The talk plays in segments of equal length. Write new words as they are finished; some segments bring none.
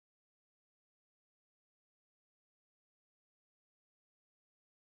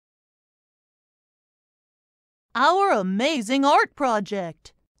our amazing art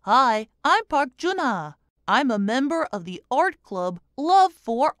project. Hi, I'm Park Junha. I'm a member of the art club Love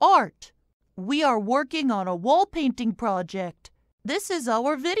for Art. We are working on a wall painting project. This is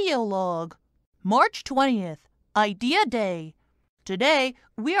our video log. March 20th, Idea Day. Today,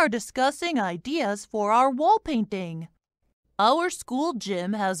 we are discussing ideas for our wall painting. Our school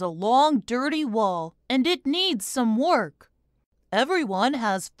gym has a long, dirty wall, and it needs some work. Everyone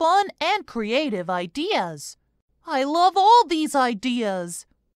has fun and creative ideas. I love all these ideas.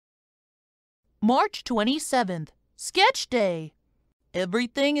 March 27th, Sketch Day.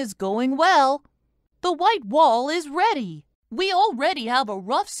 Everything is going well. The white wall is ready. We already have a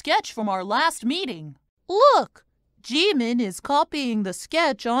rough sketch from our last meeting. Look, Jimin is copying the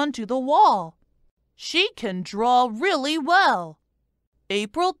sketch onto the wall. She can draw really well.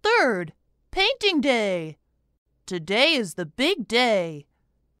 April 3rd, Painting Day. Today is the big day.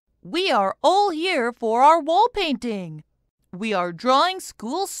 We are all here for our wall painting. We are drawing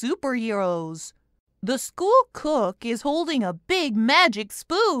school superheroes. The school cook is holding a big magic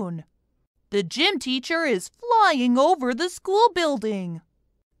spoon. The gym teacher is flying over the school building.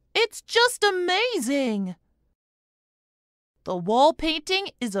 It's just amazing. The wall painting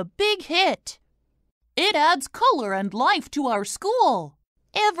is a big hit. It adds color and life to our school.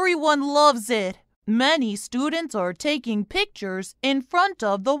 Everyone loves it. Many students are taking pictures in front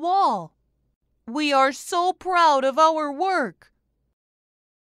of the wall. We are so proud of our work.